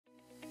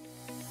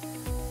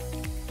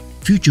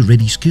Future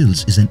Ready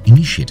Skills is an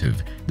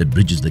initiative that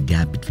bridges the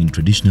gap between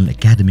traditional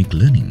academic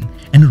learning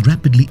and a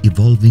rapidly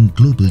evolving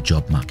global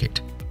job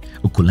market.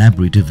 A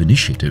collaborative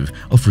initiative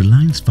of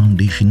Reliance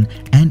Foundation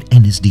and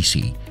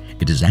NSDC,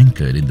 it is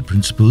anchored in the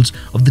principles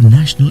of the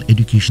National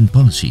Education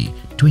Policy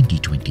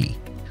 2020.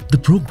 The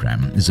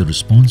program is a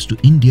response to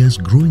India's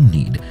growing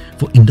need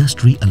for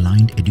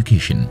industry-aligned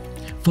education,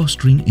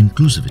 fostering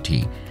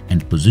inclusivity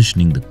and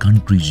positioning the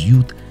country's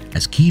youth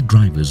as key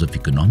drivers of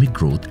economic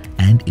growth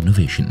and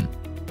innovation.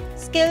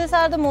 Skills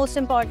are the most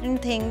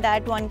important thing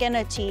that one can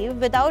achieve.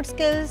 Without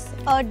skills,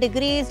 a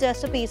degree is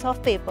just a piece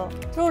of paper.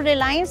 Through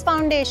Reliance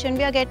Foundation,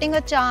 we are getting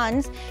a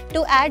chance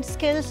to add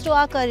skills to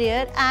our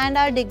career and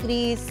our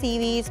degrees,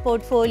 CVs,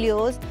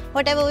 portfolios,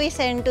 whatever we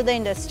send to the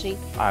industry.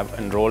 I've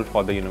enrolled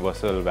for the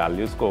Universal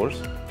Values course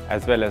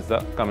as well as the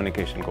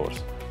Communication course,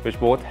 which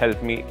both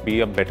help me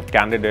be a better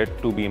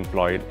candidate to be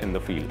employed in the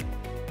field.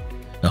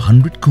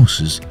 100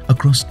 courses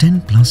across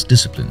 10+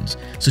 disciplines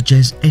such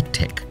as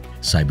EdTech,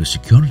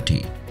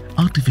 Cybersecurity,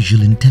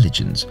 Artificial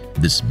Intelligence.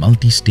 This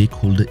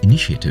multi-stakeholder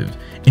initiative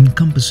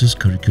encompasses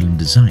curriculum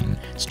design,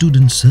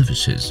 student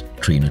services,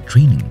 trainer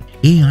training,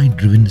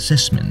 AI-driven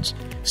assessments,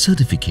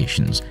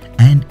 certifications,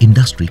 and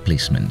industry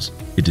placements.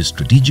 It is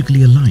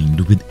strategically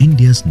aligned with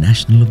India's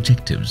national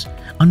objectives.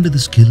 Under the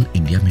Skill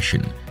India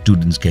mission,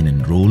 students can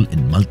enroll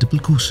in multiple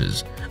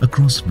courses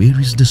across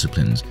various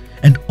disciplines,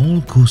 and all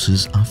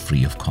courses are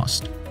free of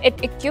cost. It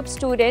equips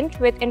students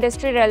with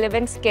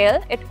industry-relevant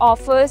skill. It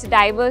offers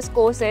diverse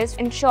courses,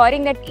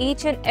 ensuring that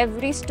each and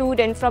every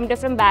student from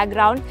different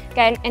backgrounds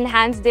can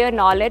enhance their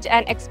knowledge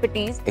and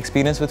expertise.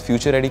 Experience with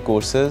Future Ready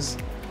courses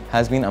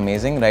has been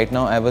amazing. Right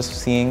now I was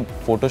seeing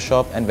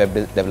Photoshop and web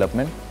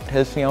development. It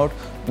helps me out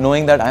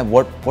knowing that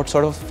what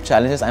sort of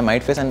challenges I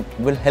might face and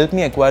will help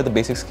me acquire the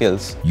basic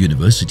skills.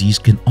 Universities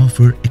can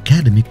offer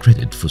academic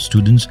credit for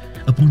students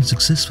upon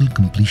successful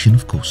completion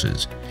of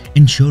courses,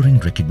 ensuring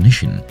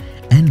recognition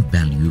and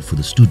value for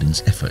the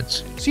students'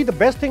 efforts. See, the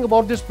best thing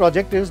about this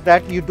project is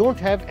that you don't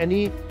have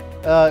any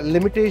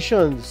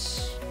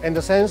limitations, in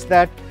the sense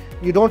that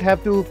you don't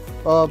have to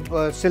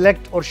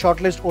select or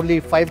shortlist only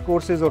 5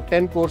 courses or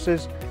 10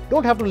 courses.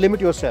 Don't have to limit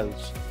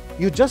yourselves.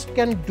 You just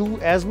can do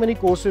as many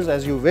courses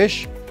as you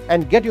wish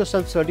and get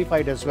yourself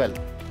certified as well.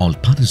 All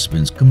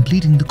participants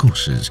completing the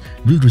courses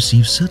will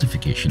receive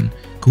certification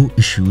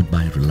co-issued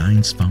by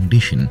Reliance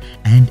Foundation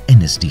and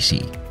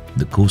NSDC.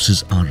 The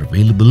courses are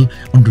available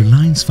on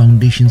Reliance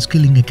Foundation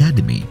Skilling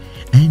Academy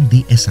and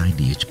the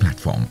SIDH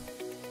platform.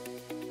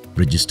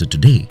 Register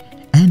today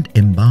and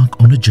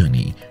embark on a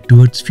journey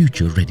towards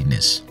future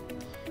readiness.